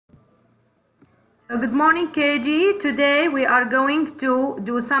Good morning, KG. Today we are going to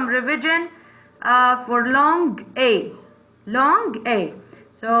do some revision for long A. Long A.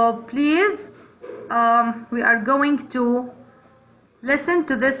 So please, we are going to listen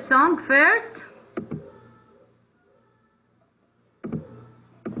to this song first.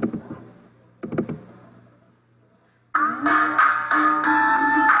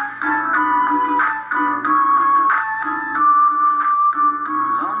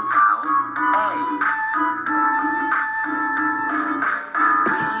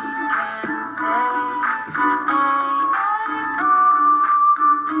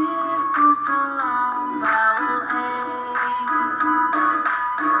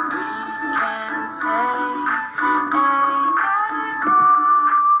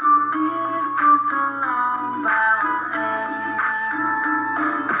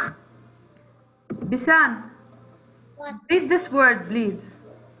 Bisan, read this word please.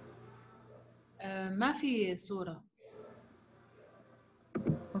 ما في صورة.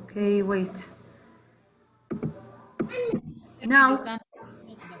 Okay, wait. Now,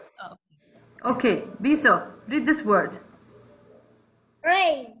 okay, Biso, read this word.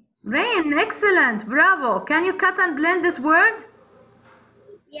 Rain. Rain, excellent, bravo. Can you cut and blend this word?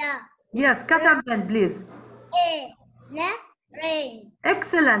 Yeah. Yes, cut and blend, please. Rain.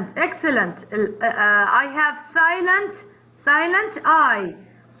 Excellent, excellent. I have silent I.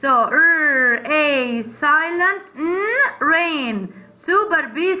 So, a silent rain. Super,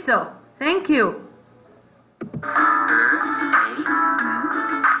 Biso. Thank you.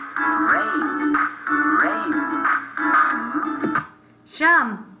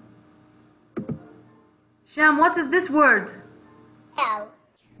 Sham. Sham, what is this word? L.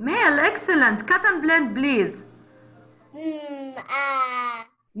 Male, excellent. Cut and blend, please.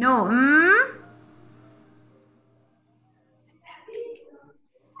 No,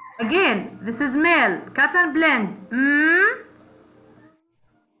 Again, this is male. Cut and blend.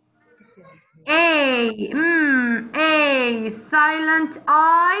 A, silent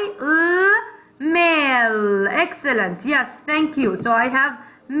I, male. Excellent. Yes, thank you. So I have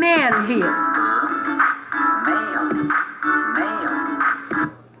male here.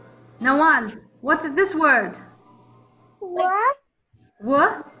 Nawal, what is this word? What?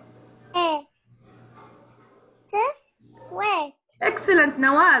 What? Wait. Excellent,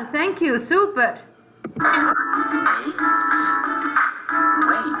 Nawal. Thank you. Super.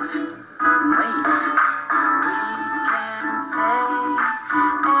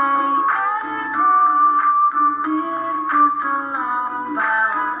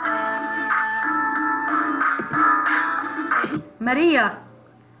 Maria,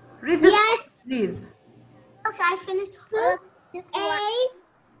 read this, yes, please. Okay, I finished.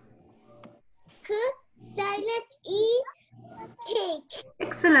 Silent E, cake.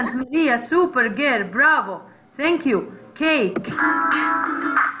 Excellent, Maria. Super girl. Bravo. Thank you. Cake.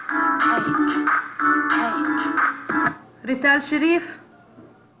 Rital Sharif.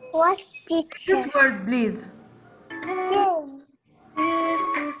 What teacher? This word, please. Game.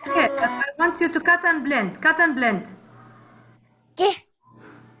 Okay, I want you to cut and blend. Cut and blend.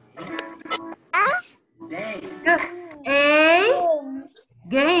 A.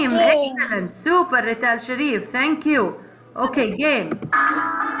 Game. Excellent. Super, Rital Sharif. Thank you. Okay, game.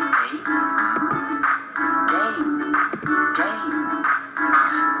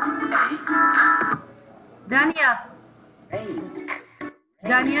 Dania.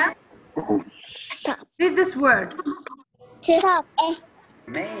 Dania. Read this word. Top.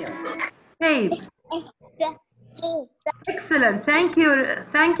 Tape. Excellent. Thank you.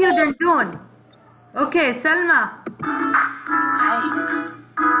 Thank you, Dandoon. Okay, Salma.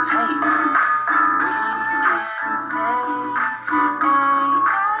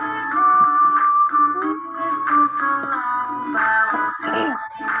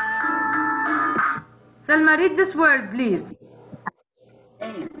 Salma, read this word, please.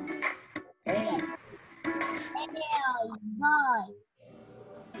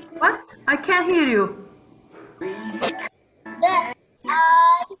 What? I can't hear you.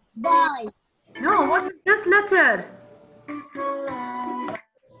 Boy. No, what is this letter?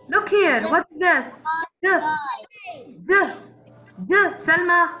 Look here. What is this? D.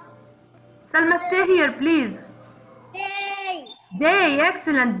 Salma. Salma, stay here, please. Day. Day.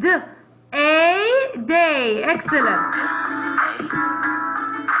 Excellent. D. A. Day. Excellent.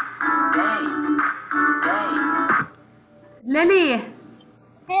 Lily.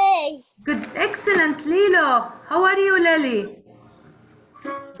 Hey. Good. Excellent, Lilo. How are you, Lily?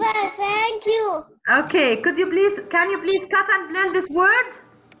 Thank you. Okay. Can you please cut and blend this word?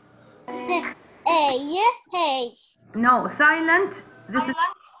 Hey. No, silent. This is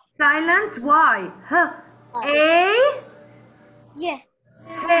silent Y. A. Yeah.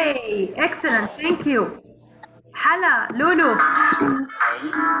 Hey. Excellent. Thank you. Hala. Lulu.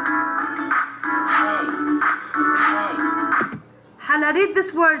 Hala, read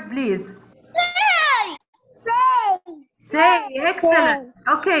this word, please. Say. Excellent.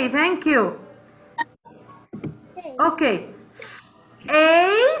 Okay. Thank you. Okay.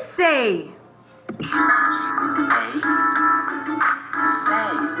 A. Say.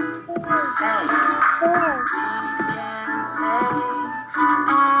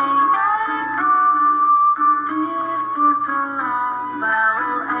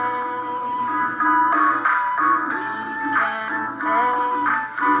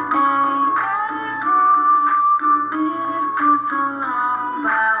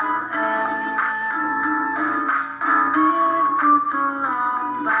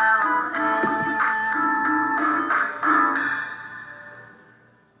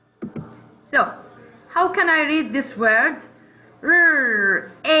 So, how can I read this word?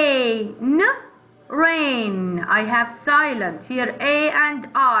 Rain. Rain. I have silent here. A and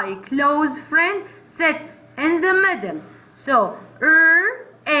I, close friend, sit in the middle. So,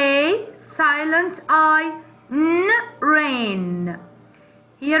 A, silent I, rain.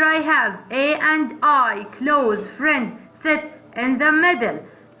 Here I have A and I, close friend, sit in the middle.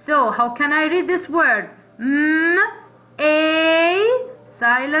 So, how can I read this word? A,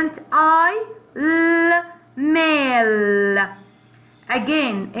 silent I, male.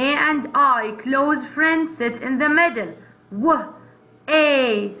 Again, A and I, close friend, sit in the middle.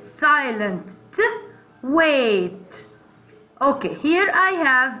 A, silent T, wait. Okay, here I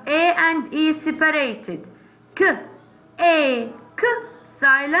have A and E separated. A,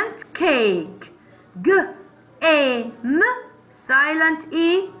 silent cake. M, silent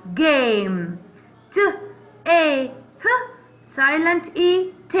E, game. Silent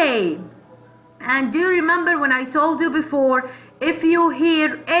E, tape. And do you remember when I told you before, if you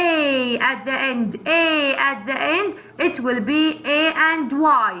hear A at the end, it will be A and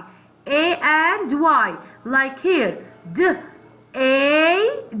Y. A and Y. Like here,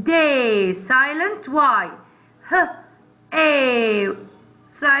 A, day, silent Y. A,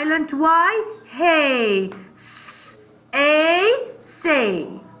 silent Y, hey. A,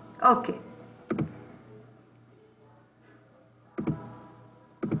 say. Okay.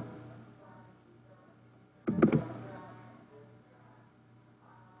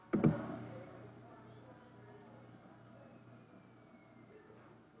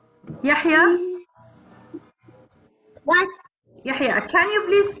 Yahya? What? Yahya, can you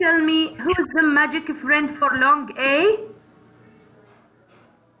please tell me who's the magic friend for long A?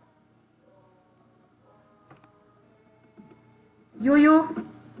 Yo.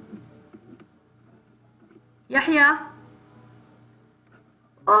 Yahya?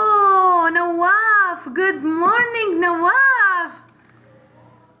 Oh, Nawaf. Good morning, Nawaf.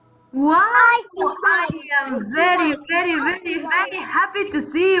 Wow, I am very happy to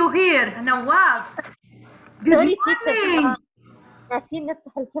see you here, Nawaf. Good morning. ناسين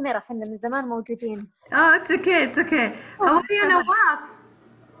نفتح الكاميرا، احنا من زمان موجودين. Oh, it's okay. How are you, Nawaf?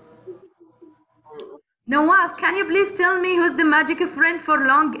 Nawaf, can you please tell me who's the magic friend for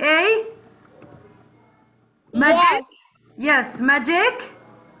long A? Magic? Yes, magic.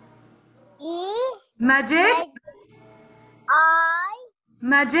 E. Magic. I.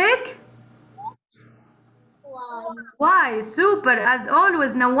 Magic. Y. Why? Super, as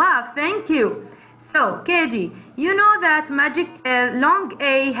always, Nawaf. Thank you. So, KG, you know that long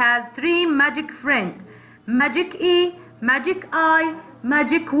A has 3 magic friends. Magic E, magic I,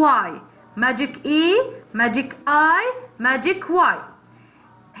 magic Y. Magic E, magic I, magic Y.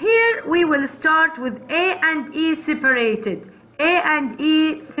 Here we will start with A and E separated. A and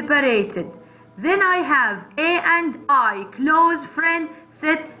E separated. Then I have A and I, close friend,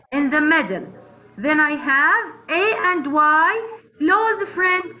 sit in the middle. Then I have A and Y, close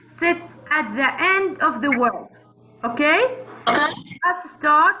friend, sit at the end of the word. Okay? Let's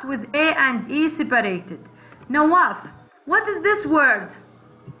start with A and E separated. Nawaf, what is this word?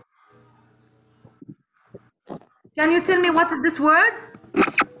 Can you tell me what is this word?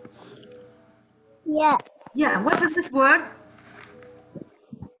 Yeah, what is this word?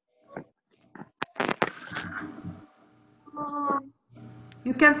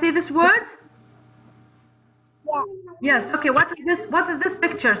 You can see this word? Yeah. Yes, okay, what is this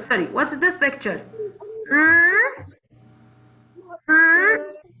picture? Sorry, what is this picture? Rake.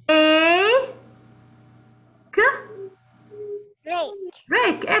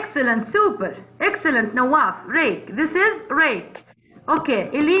 Rake, excellent, super, excellent, Nawaf, rake. This is rake. Okay,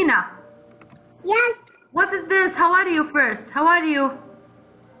 Elena. Yes. What is this? How are you first? How are you?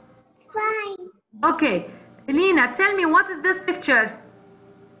 Okay. Elena, tell me what is this picture?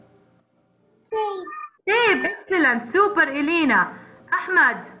 Tape. Tape. Excellent. Super, Elena.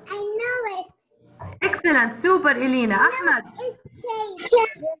 Ahmad. I know it. Excellent. Super, Elena. Ahmad. It's tape.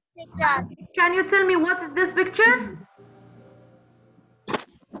 Yes, Can you tell me what is this picture?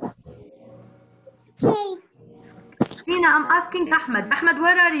 it's tape. Elena, I'm asking Ahmad. Ahmad,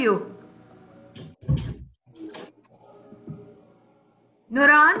 where are you?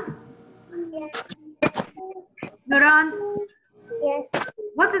 Nuran? Yes. Nuran? Yes.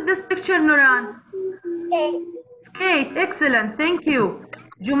 What is this picture, Nuran? Tape. Skate. Excellent. Thank you.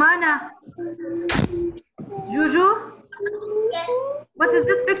 Jumana? Juju? Yes. What is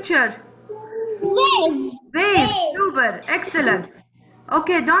this picture? Vase. Vase. Super. Excellent.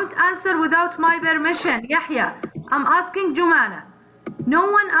 Okay, don't answer without my permission. Yahya, I'm asking Jumana. No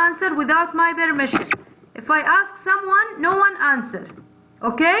one answer without my permission. If I ask someone, no one answer.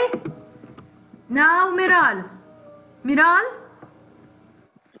 Okay? Now Miral. Miral?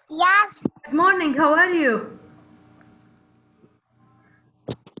 Yes. Good morning. How are you?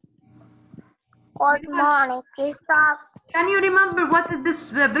 Good morning, teacher. Can you remember what is this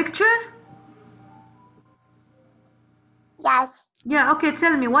picture? Yes. Yeah, okay,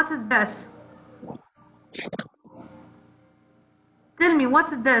 tell me, what is this? Tell me,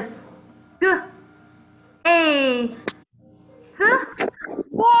 what is this? K. A. Huh?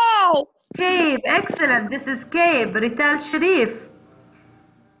 Yay. Cape. Excellent. This is Cape. Rital Sharif.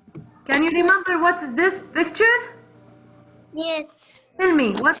 Can you remember what is this picture? Yes. Tell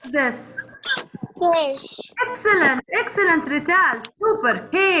me, what's this? Fish. Excellent. Excellent, Rital. Super.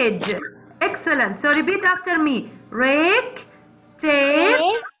 Cage. Excellent. So repeat after me. Rake,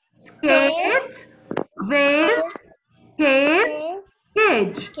 tape, skate, vase, cave,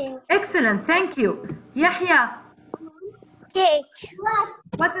 cage. Excellent. Thank you. Yahya, Cake.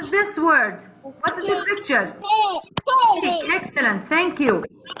 what is this word? What is this picture? Cake. Excellent. Thank you.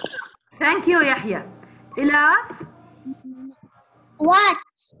 Thank you, Yahya. Ilaf. What?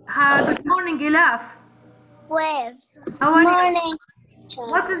 Good morning, Ilaf. Waves. How are you? Morning.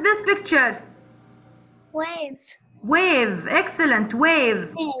 What is this picture? Waves. Wave. Excellent.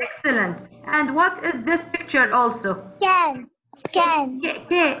 Wave. Excellent. And what is this picture also? Can. Can.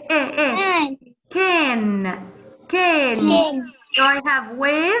 Cane. Can. Cane. Can. So I have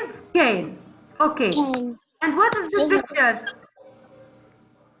wave, cane. Okay. Can. And what is this picture?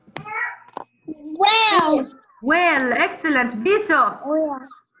 Well. Well, excellent. Biso. Well.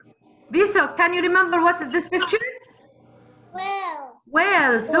 Biso, can you remember what is this picture? Well.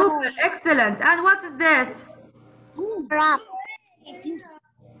 Well, super, excellent. And what is this? Wrap.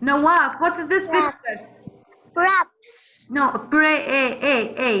 Nawaf, what is this Wrap. picture? Wrap. No, gray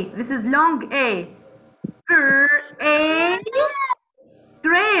A. This is long A. A.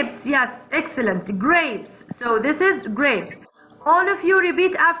 Grapes, yes, excellent. Grapes. So this is grapes. All of you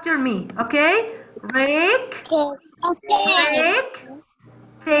repeat after me, okay? Rake, rake,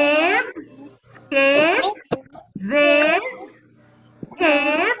 tape, skate, vase,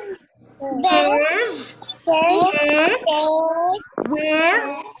 cave, cage, cake,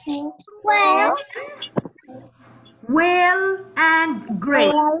 wave, Well. whale, and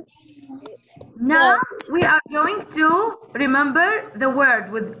grape. Now we are going to remember the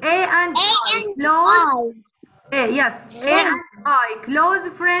word with A and I. Close. A, yes. A and I. Close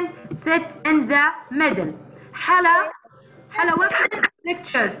friend. Sit in the middle. Hala. Hala, what's the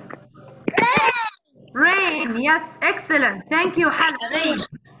picture? Rain. Yes, excellent. Thank you, Hala. Rain.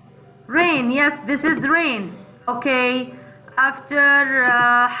 Rain. Yes, this is rain. Okay. After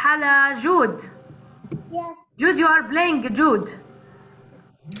Hala, Jude. Yes. Jude, you are playing Jude.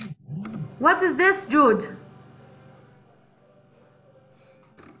 What is this, Jude?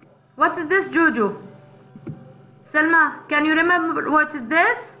 What is this, Juju? Selma, can you remember what is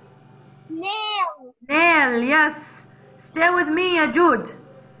this? Nail. Nail, yes. Stay with me, Jude.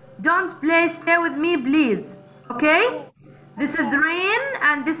 Don't play, stay with me, please. Okay? This is rain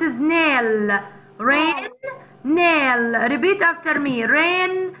and this is nail. Rain, nail. Repeat after me.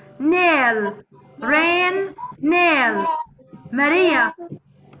 Rain, nail. Rain, nail. Maria,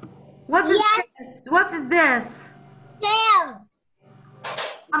 what is this? What is this? Nail.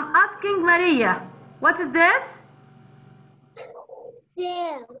 I'm asking Maria. What is this?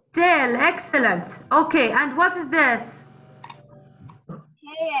 Nail. Tail. Excellent. Okay, and what is this?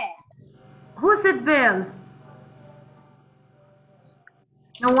 Hair. Who said bell?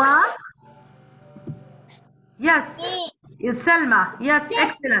 Nawaf? Yes. It's Selma. Yes,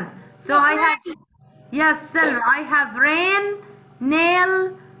 excellent. So I have, yes, Selma. I have rain,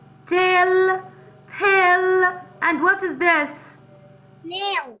 nail, tail, pail, and what is this?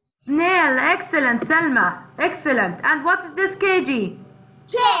 Nail. Snail. Excellent, Selma. Excellent. And what's this, KG?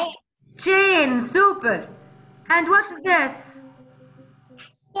 Chain. Chain. Super. And what's this?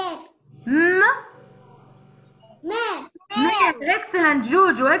 M. Man. Man. Excellent,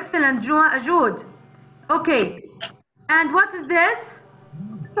 Juju. Excellent, Jude. Okay. And what is this?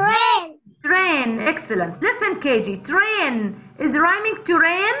 Train. Train. Excellent. Listen, KG. Train is rhyming to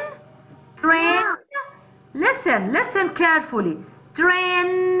rain. Train. Listen carefully.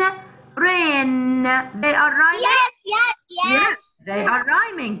 Train, rain. They are rhyming. Yes, they are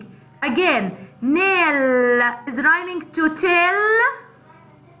rhyming. Again, nail is rhyming to tell.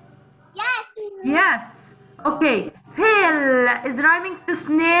 Yes. Okay. Pill is rhyming to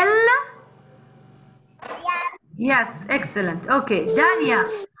snail. Yes, excellent. Okay, Dania.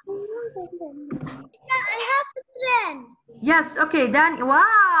 I have to train. Yes, okay, Dania.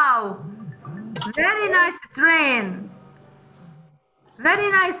 Wow. Very nice train. Very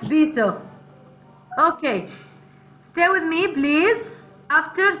nice, Biso. Okay. Stay with me, please.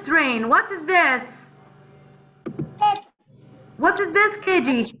 After train, what is this? What is this,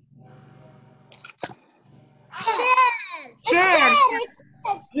 KG? Chair.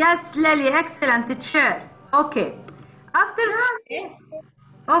 Yes, Lily, excellent. Chair. Okay. After chair.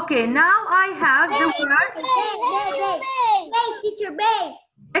 Okay, now I have the word. Teacher, babe.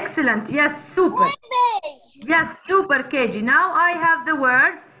 Excellent. Yes, super. Yes, super, KG. Now I have the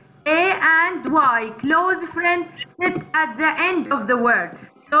word A and Y. Close friend sit at the end of the word.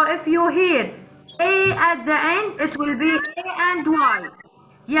 So if you hear A at the end, it will be A and Y.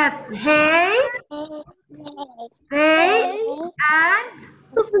 Yes, hey, they, and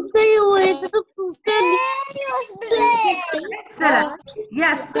excellent.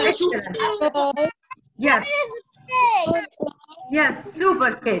 Yes, excellent. Yes, yes,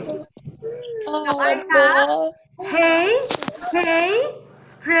 super, KG. I have hey, pay,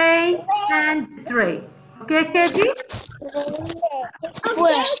 spray, and tray. Okay, KG?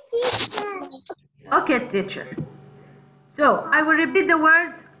 Okay, teacher. So I will repeat the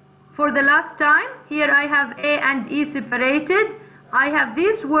words for the last time. Here I have A and E separated. I have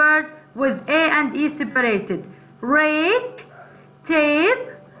this word with A and E separated. Rake, tape,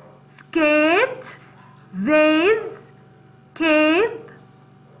 skate, vase, cape,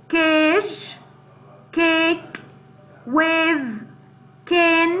 cage, cake, wave,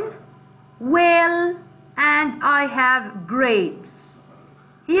 cane, whale, and I have grapes.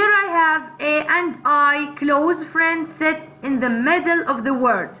 Here I have A and I, close friend, sit in the middle of the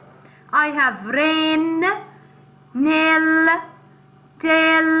word. I have rain, nail,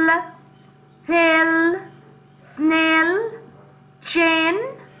 tail, pill, snail, chain,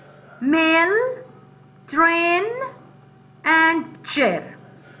 mail, train, and chair.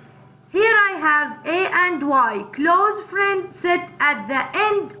 Here I have A and Y, close friend, sit at the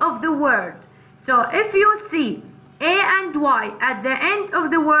end of the word. So if you see A and Y at the end of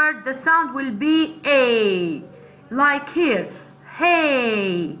the word, the sound will be A. Like here,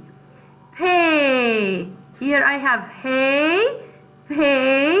 hey, pay. Here I have hey,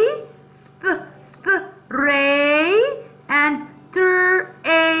 pay, ray, and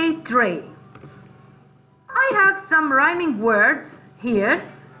tray. I have some rhyming words here.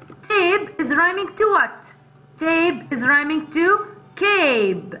 Tape is rhyming to what? Tape is rhyming to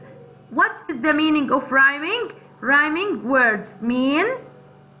cape. What is the meaning of rhyming? Rhyming words mean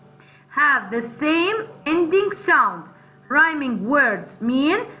have the same ending sound. Rhyming words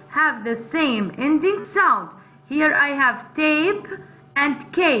mean have the same ending sound. Here I have tape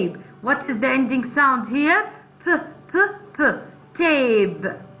and cape. What is the ending sound here? P, tape.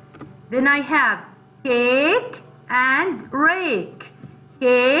 Then I have cake and rake.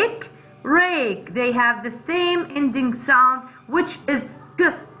 Cake, rake. They have the same ending sound, which is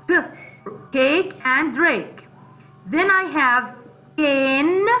k, cake and rake. Then I have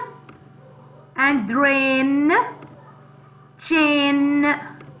cane and drain, chain,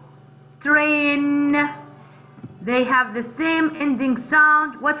 train. They have the same ending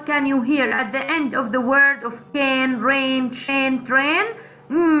sound. What can you hear at the end of the word of cane, rain, chain, train?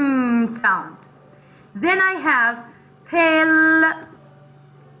 Sound. Then I have pill,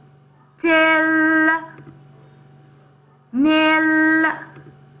 till, nil,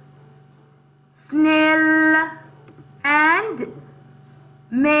 snail, and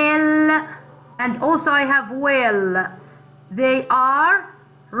mill, and also I have well. They are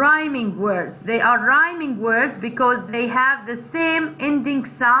rhyming words. They are rhyming words because they have the same ending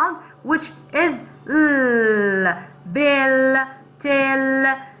sound, which is l. Bill,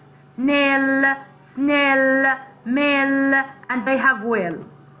 till, nil, snell, mill, and they have well.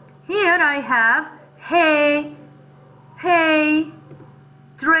 Here I have hey, pay,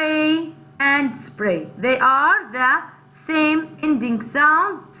 stray, and spray. They are the same ending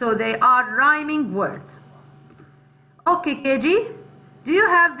sound, so they are rhyming words. Okay, KG, do you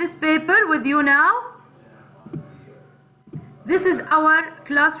have this paper with you now? This is our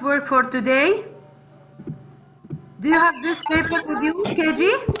classwork for today. Do you have this paper with you,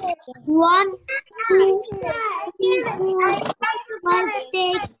 KG? 1, 2, 3, 4, 5,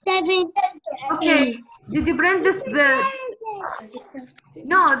 6, 7. Okay. Did you print this?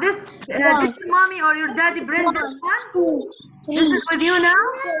 No, this. Did your mommy or your daddy print this one? This is with you now?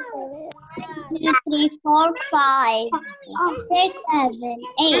 2, 3, 4, 5, 6, 7,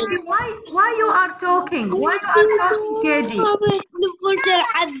 8. KG, why you are talking? Why you are talking, KG?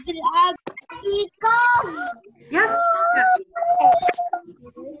 Yes.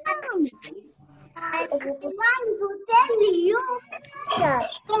 I want to tell you.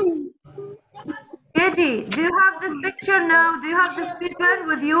 KG, do you have this picture now? Do you have this paper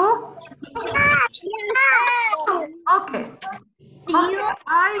with you? Okay. Okay.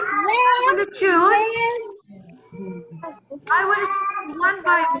 I will choose. I will choose one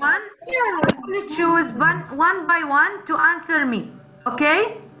by one. I will choose one by one to answer me.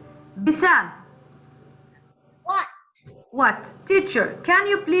 Okay? Bisam. What? What? Teacher, can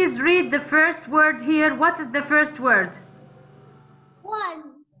you please read the first word here? What is the first word?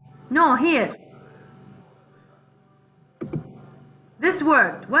 1. No, here. This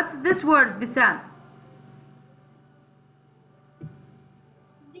word. What's this word, Bisam?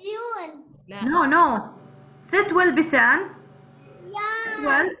 Balloon. No. Sit well, Bisam. Yeah.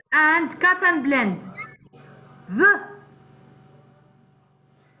 Well, and cut and blend. V.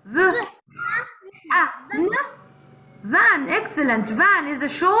 N. Van. Excellent. Van is a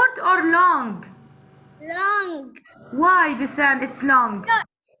short or long? Long. Why, Bisam? It's long.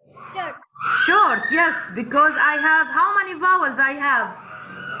 Short. Short, yes, because I have how many vowels I have?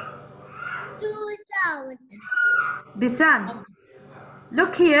 2 sound. Bisam,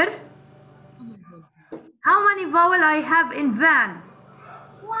 look here. How many vowel I have in van?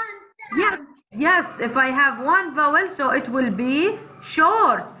 1 Yes, sound. yes, if I have one vowel, so it will be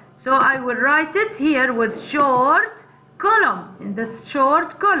short. So I will write it here with short column, in the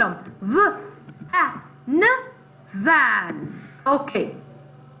short column. V, A, N, van. Okay.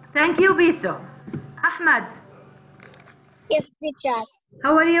 Thank you, Biso. Ahmed. Yes, teacher.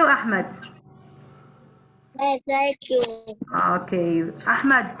 How are you, Ahmed? Thank you. Okay.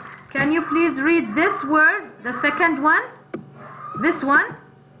 Ahmed, can you please read this word, the second one? This one?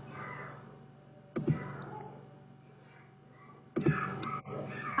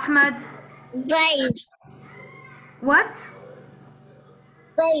 Ahmed. Vase. What?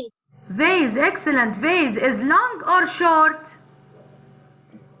 Vase. Vase. Excellent. Vase is long or short?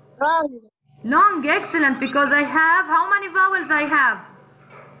 Wrong. Long. Excellent. Because I have, how many vowels I have?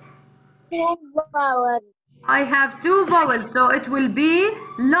 2 vowels. I have 2 vowels, so it will be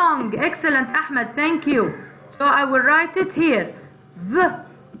long. Excellent, Ahmed. Thank you. So I will write it here. V,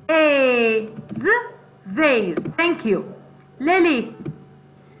 A, Z, vase. Thank you. Lily.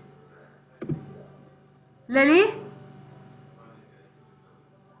 Lily?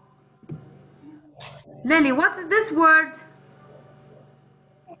 Lily, what's this word?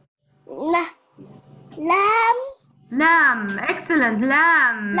 Lamb. Lamb. Excellent.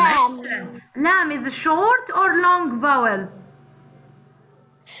 Lamb. Lamb. Excellent. Lamb is a short or long vowel?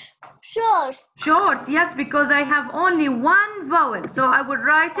 Short. Short, yes, because I have only one vowel. So I will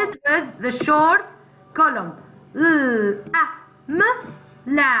write it with the short column. L, A, M,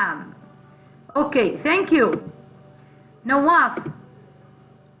 lamb. Okay, thank you. Nawaf.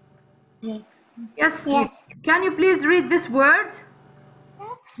 Yes. Yes. Yes. Can you please read this word?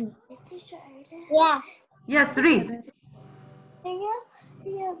 Yes. Yes, read.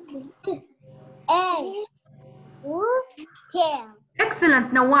 A. Wolf. Tail.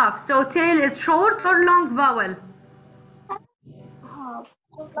 Excellent, Nawaf. So tail is short or long vowel?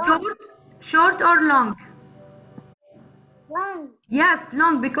 Short or long? Long. Yes,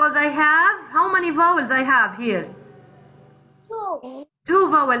 long, because I have, how many vowels I have here? 2. 2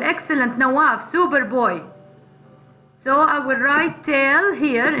 vowel. Excellent, Nawaf. Super boy. So I will write tail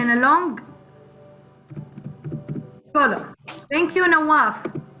here in a long column. Thank you, Nawaf.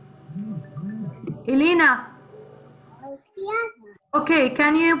 Elena. Yes. Okay,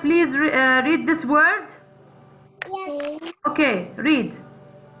 can you please read this word? Yes. Okay, read.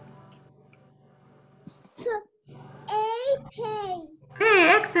 A. Pay. Pay.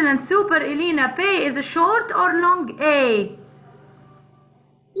 Excellent, super, Elena. Pay is a short or long A?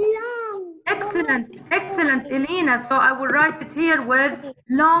 Long. Excellent, Elena. So I will write it here with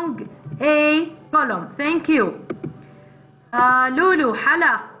long A column. Thank you. Lulu,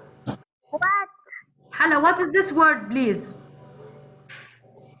 Hala. What? Hala, what is this word, please?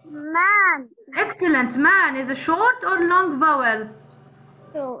 Man. Excellent. Man is a short or long vowel?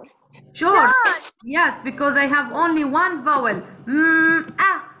 Short. Short. Yes, because I have only one vowel. N.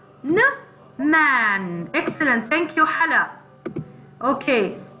 Man. Excellent. Thank you, Hala.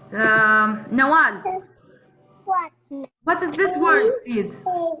 Okay. Nawal. What? What is this word, please?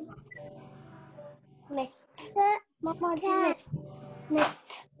 Net.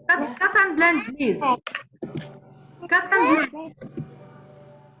 Cut and blend, please. Cut and blend.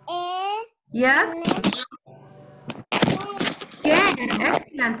 A. Yes. Cane.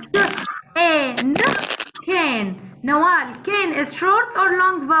 Excellent. Good. N. Cane. Nawal, cane is short or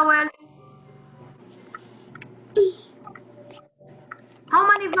long vowel? How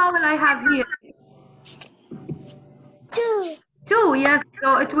many vowel I have here? 2. 2. Yes.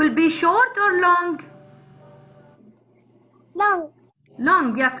 So it will be short or long? Long.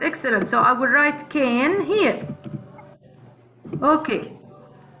 Long. Yes. Excellent. So I will write cane here. Okay.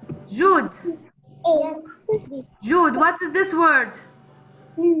 Jude. Yes. Jude, what is this word?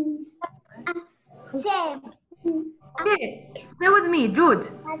 Same. Okay. Stay with me, Jude.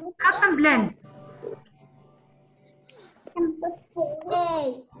 Cut and blend.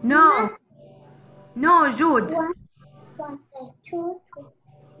 A. No. No, Jude. 1, 2,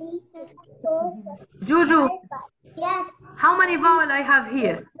 3, 4, 5. Juju. Yes. How many vowel I have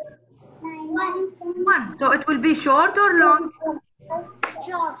here? 1. 1. So it will be short or long?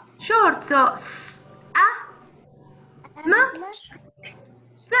 Short. Short. So s, a, m,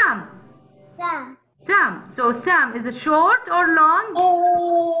 Sam. Sam. Sam. So Sam is a short or long? A.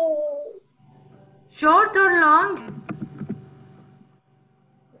 Short or long?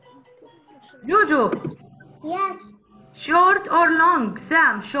 Juju. Yes. Short or long?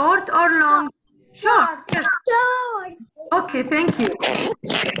 Sam, short or long? Short. Yes. Short. Okay, thank you.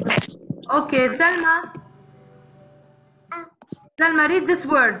 Okay, Salma. Salma, read this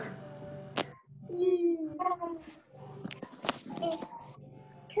word.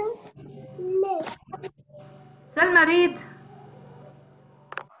 Salma, read.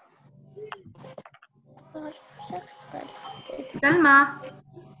 Salma.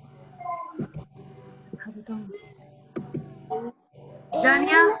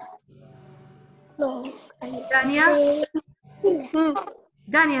 Dania. Dania.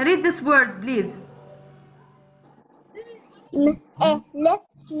 Dania, read this word, please.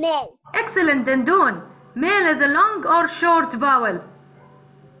 Male. Excellent, Dendon. Male is a long or short vowel?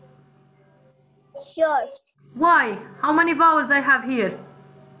 Short. Why? How many vowels I have here?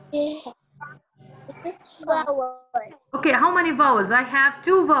 Vowel. Okay, how many vowels? I have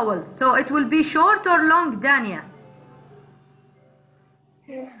 2 vowels. So it will be short or long, Dania?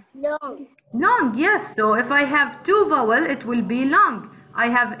 Long. Long, yes. So if I have 2 vowel, it will be long. I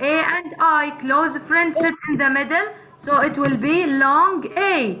have A and I, close friend sit in the middle. So it will be long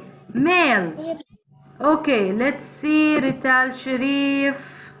A, male. Okay, let's see, Rital Sharif.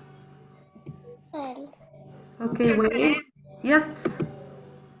 Okay, wait. Yes.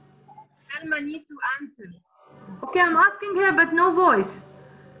 Selma need to answer. Okay, I'm asking her, but no voice.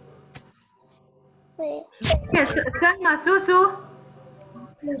 Yes, Salma, Susu.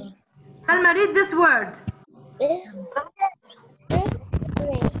 Salma, read this word.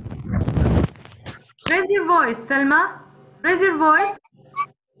 Raise your voice, Salma. Raise your voice.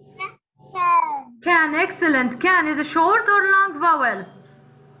 Can, excellent. Can is a short or long vowel?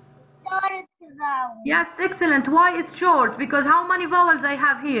 Short vowel. Yes, excellent. Why it's short? Because how many vowels I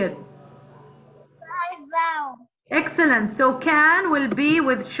have here? 5 vowels. Excellent. So can will be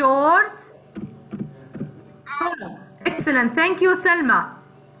with short. Excellent. Thank you, Salma.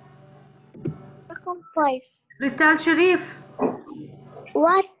 5. Rital Sharif.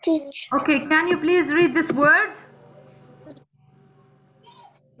 What teach? Okay, can you please read this word?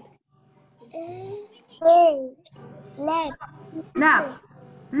 Lab. Lab.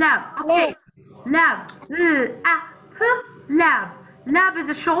 Lab. Okay. Lab. Lab. Lab is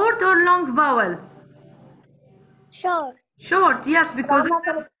a short or long vowel? Short. Short, yes, because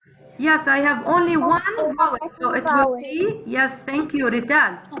yes, I have only one vowel, so it will be, yes, thank you,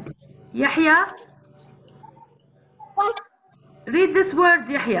 Rital. Yahya, What? read this word,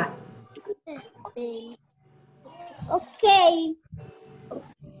 Yahya. Okay.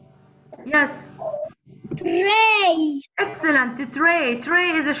 Yes. Tray. Excellent. Tray.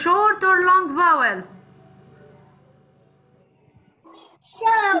 Tray is a short or long vowel?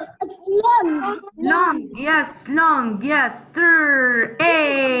 Short. Long. Long. Yes, long. Yes.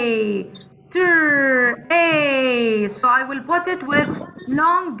 A. A. So I will put it with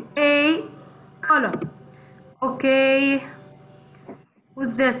long A column. Okay.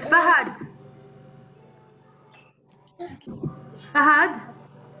 Who's this? Fahad. Fahad.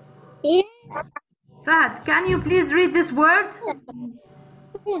 Fahad, can you please read this word?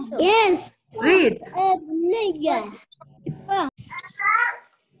 Yes. Read. Nigga.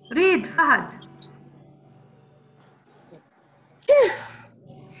 Read, Fahad.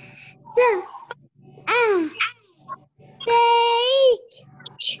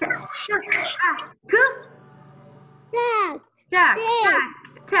 Tack.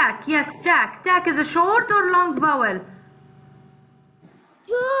 Tack. Yes, tack. Tack is a short or long vowel?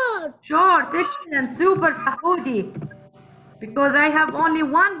 Short. Excellent. Super, Fahudi. Because I have only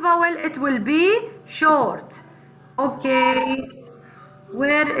one vowel, it will be short. Okay.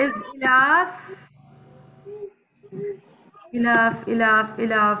 Where is Ilaf?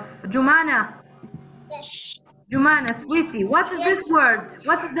 Ilaf. Jumana, sweetie. What is this word?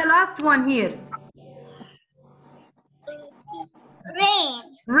 What is the last one here? Rain.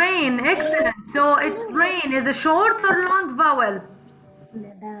 Rain. Excellent. So it's rain is a short or long vowel?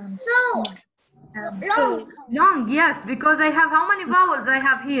 So long. Long, yes, because I have how many vowels I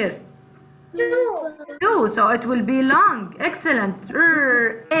have here? Two, so it will be long. Excellent.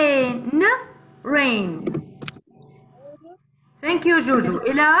 Rain. Rain. Thank you, Juju.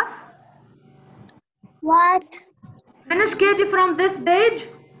 Ilaf, What? finish KG from this page.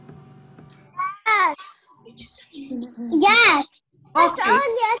 Yes. Yes. That's Okay. all,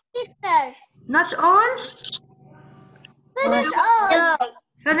 yes, sister. Not all? Finish all.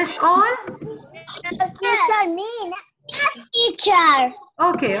 Finish all? Teacher, me. Yes, teacher.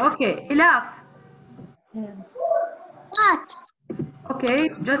 Okay. Ilaf. What? Okay,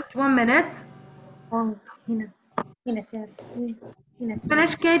 just 1 minute.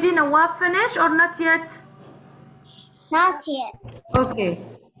 Finish KG. Nawaf, finish or not yet? Not yet. Okay.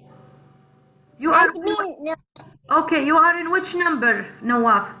 You are Admin. okay. You are in which number,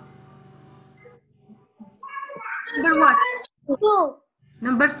 Nawaf? Number what? 2.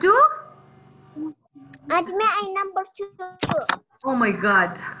 Number 2? Admin, I number 2. Oh my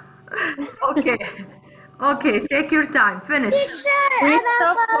God. Okay. Okay, take your time. Finish. Teacher,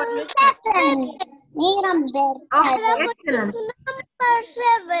 number 7. Number Okay, excellent. Number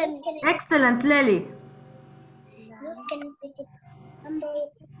 7. Excellent, Lily. Number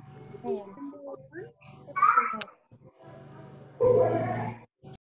 1.